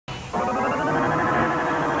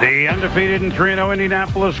The undefeated and 3-0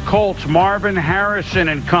 Indianapolis Colts, Marvin Harrison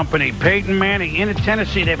and company, Peyton Manning into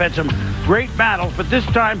Tennessee. They've had some great battles, but this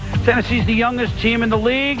time Tennessee's the youngest team in the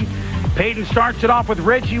league. Peyton starts it off with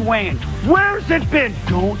Reggie Wayne. Where's it been?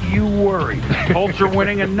 Don't you worry. Colts are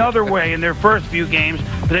winning another way in their first few games,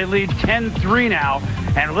 but they lead 10-3 now.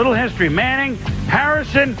 And a little history. Manning,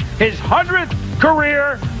 Harrison, his 100th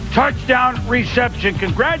career touchdown reception.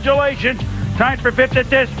 Congratulations. Tied for fifth at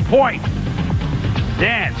this point.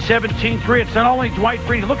 Dan, 17-3. It's not only Dwight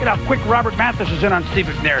Freeney. Look at how quick Robert Mathis is in on Steve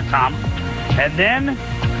McNair, Tom. And then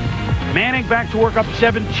Manning back to work up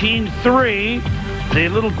 17-3. The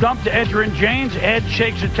little dump to Edgerrin James. Ed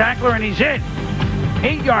shakes a tackler, and he's in.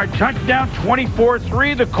 8-yard touchdown,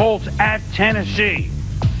 24-3. The Colts at Tennessee.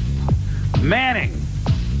 Manning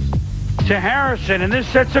to Harrison, and this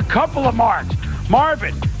sets a couple of marks.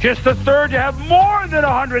 Marvin, just the third to have more than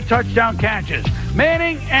 100 touchdown catches.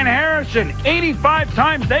 Manning and Harrison, 85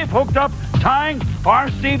 times they've hooked up, tying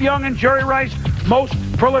our Steve Young and Jerry Rice most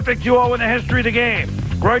prolific duo in the history of the game.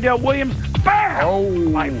 Roydell Williams,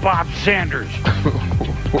 bam! By Bob Sanders.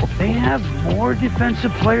 They have more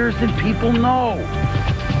defensive players than people know.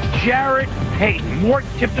 Jarrett Payton. Mort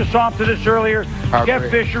tipped us off to this earlier.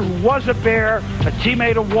 Jeff Fisher, who was a Bear, a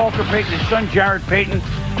teammate of Walter Payton, his son Jarrett Payton.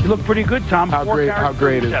 He looked pretty good, Tom. How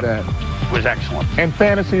great is that? It was excellent. And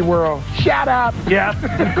fantasy world, shut up. Yeah,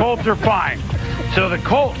 the Colts are fine. So the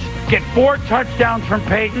Colts get 4 touchdowns from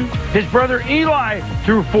Payton. His brother Eli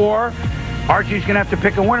threw 4. Archie's going to have to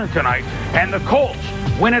pick a winner tonight. And the Colts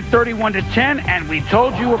win at 31-10. And we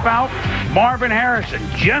told you about Marvin Harrison.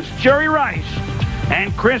 Just Jerry Rice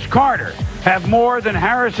and Chris Carter have more than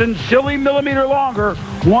Harrison's silly millimeter longer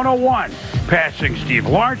 101. Passing Steve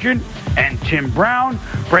Largent and Tim Brown,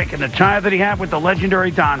 breaking the tie that he had with the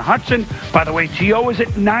legendary Don Hudson. By the way, T.O. is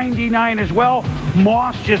at 99 as well.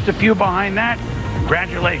 Moss just a few behind that.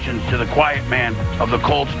 Congratulations to the quiet man of the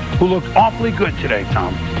Colts, who looked awfully good today,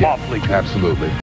 Tom. Yeah, awfully good. Absolutely.